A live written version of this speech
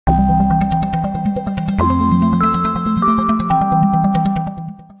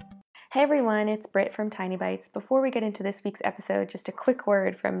Hey everyone, it's Britt from Tiny Bites. Before we get into this week's episode, just a quick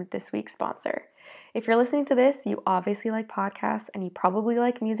word from this week's sponsor. If you're listening to this, you obviously like podcasts and you probably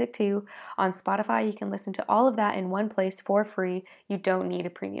like music too. On Spotify, you can listen to all of that in one place for free. You don't need a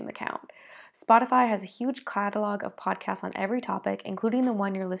premium account. Spotify has a huge catalog of podcasts on every topic, including the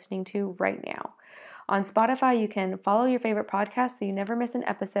one you're listening to right now. On Spotify, you can follow your favorite podcast so you never miss an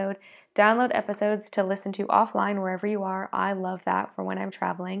episode, download episodes to listen to offline wherever you are. I love that for when I'm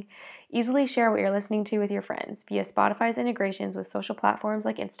traveling. Easily share what you're listening to with your friends via Spotify's integrations with social platforms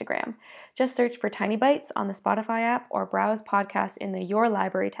like Instagram. Just search for Tiny Bites on the Spotify app or browse podcasts in the Your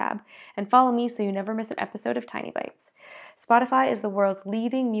Library tab and follow me so you never miss an episode of Tiny Bites. Spotify is the world's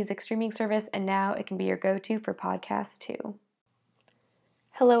leading music streaming service, and now it can be your go-to for podcasts too.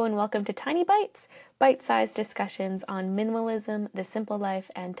 Hello and welcome to Tiny Bites, bite-sized discussions on minimalism, the simple life,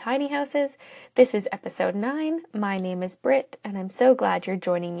 and tiny houses. This is episode 9. My name is Britt, and I'm so glad you're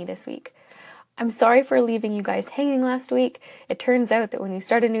joining me this week. I'm sorry for leaving you guys hanging last week. It turns out that when you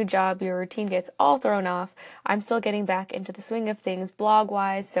start a new job, your routine gets all thrown off. I'm still getting back into the swing of things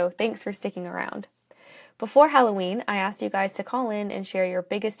blog-wise, so thanks for sticking around. Before Halloween, I asked you guys to call in and share your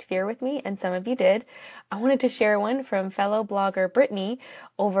biggest fear with me, and some of you did. I wanted to share one from fellow blogger Brittany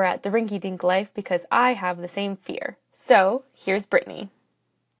over at The Rinky Dink Life because I have the same fear. So, here's Brittany.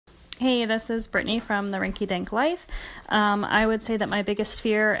 Hey, this is Brittany from The Rinky Dink Life. I would say that my biggest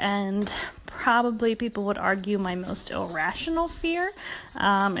fear, and probably people would argue my most irrational fear,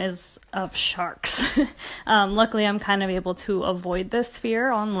 is of sharks. Luckily, I'm kind of able to avoid this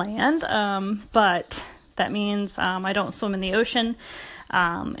fear on land, but that means I don't swim in the ocean.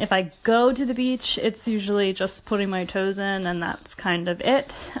 If I go to the beach, it's usually just putting my toes in, and that's kind of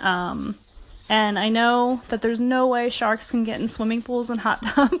it. And I know that there's no way sharks can get in swimming pools and hot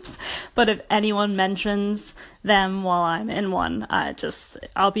tubs, but if anyone mentions them while I'm in one,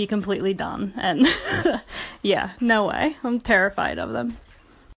 I'll be completely done. And yeah, no way. I'm terrified of them.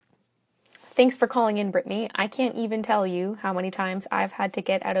 Thanks for calling in, Brittany. I can't even tell you how many times I've had to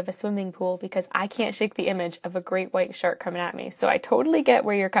get out of a swimming pool because I can't shake the image of a great white shark coming at me. So I totally get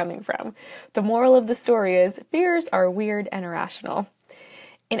where you're coming from. The moral of the story is fears are weird and irrational.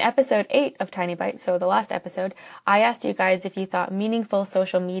 In episode 8 of Tiny Bites, so the last episode, I asked you guys if you thought meaningful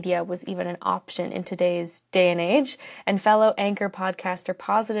social media was even an option in today's day and age, and fellow anchor podcaster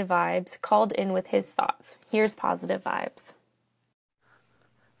Positive Vibes called in with his thoughts. Here's Positive Vibes.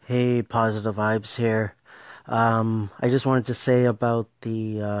 Hey, Positive Vibes here. I just wanted to say about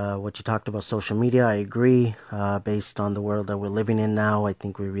the what you talked about social media. I agree. Based on the world that we're living in now, I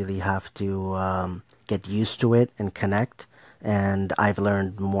think we really have to get used to it and connect. And I've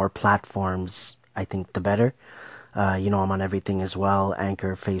learned more platforms, I think the better. I'm on everything as well,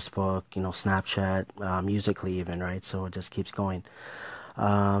 Anchor, Facebook, Snapchat, Musical.ly even, right? So it just keeps going.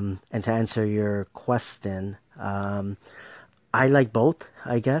 And to answer your question, I like both,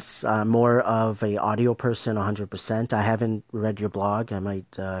 I guess. More of a audio person, 100%. I haven't read your blog. I might,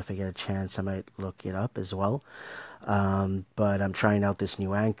 if I get a chance, I might look it up as well. But I'm trying out this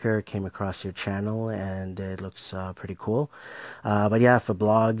new Anchor, came across your channel, and it looks pretty cool. But yeah, for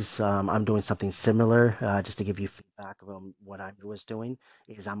blogs, I'm doing something similar. Just to give you feedback about what I was doing,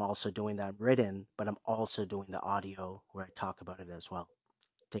 is I'm also doing that written, but I'm also doing the audio where I talk about it as well.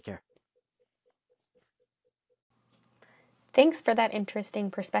 Take care. Thanks for that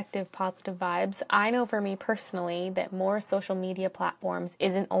interesting perspective, Positive Vibes. I know for me personally that more social media platforms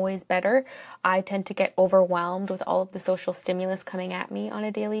isn't always better. I tend to get overwhelmed with all of the social stimulus coming at me on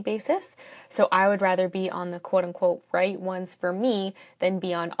a daily basis. So I would rather be on the quote-unquote right ones for me than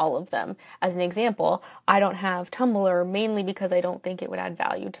be on all of them. As an example, I don't have Tumblr mainly because I don't think it would add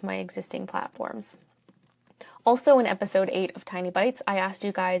value to my existing platforms. Also in episode 8 of Tiny Bites, I asked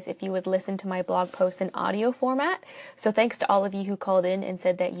you guys if you would listen to my blog posts in audio format. So thanks to all of you who called in and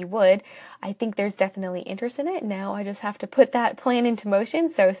said that you would. I think there's definitely interest in it. Now I just have to put that plan into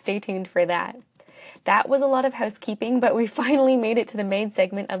motion, so stay tuned for that. That was a lot of housekeeping, but we finally made it to the main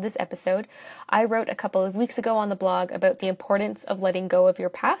segment of this episode. I wrote a couple of weeks ago on the blog about the importance of letting go of your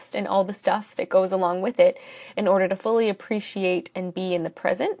past and all the stuff that goes along with it in order to fully appreciate and be in the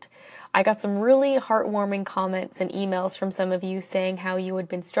present. I got some really heartwarming comments and emails from some of you saying how you had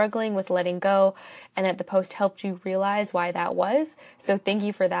been struggling with letting go and that the post helped you realize why that was. So thank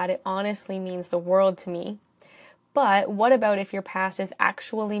you for that. It honestly means the world to me. But what about if your past is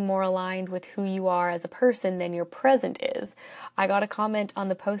actually more aligned with who you are as a person than your present is? I got a comment on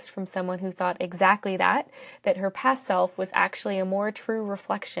the post from someone who thought exactly that her past self was actually a more true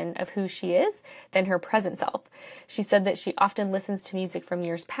reflection of who she is than her present self. She said that she often listens to music from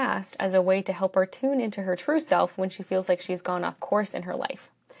years past as a way to help her tune into her true self when she feels like she's gone off course in her life.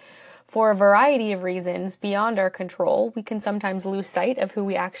 For a variety of reasons beyond our control, we can sometimes lose sight of who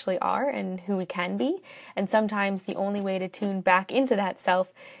we actually are and who we can be, and sometimes the only way to tune back into that self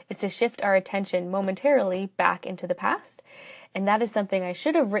is to shift our attention momentarily back into the past. And that is something I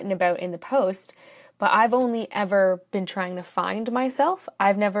should have written about in the post, but I've only ever been trying to find myself.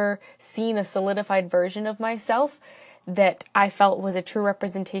 I've never seen a solidified version of myself that I felt was a true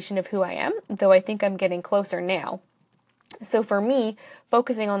representation of who I am, though I think I'm getting closer now. So for me,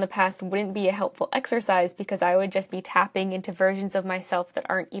 focusing on the past wouldn't be a helpful exercise because I would just be tapping into versions of myself that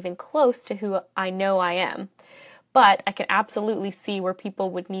aren't even close to who I know I am. But I can absolutely see where people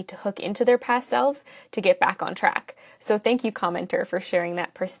would need to hook into their past selves to get back on track. So thank you, commenter, for sharing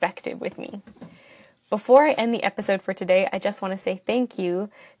that perspective with me. Before I end the episode for today, I just want to say thank you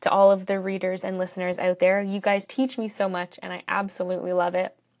to all of the readers and listeners out there. You guys teach me so much and I absolutely love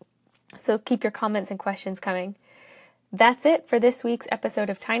it. So keep your comments and questions coming. That's it for this week's episode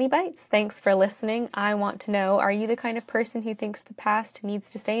of Tiny Bites. Thanks for listening. I want to know, are you the kind of person who thinks the past needs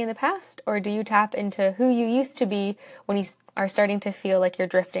to stay in the past? Or do you tap into who you used to be when you are starting to feel like you're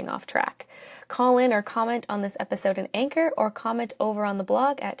drifting off track? Call in or comment on this episode in Anchor or comment over on the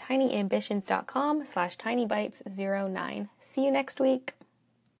blog at tinyambitions.com/tinybites09. See you next week.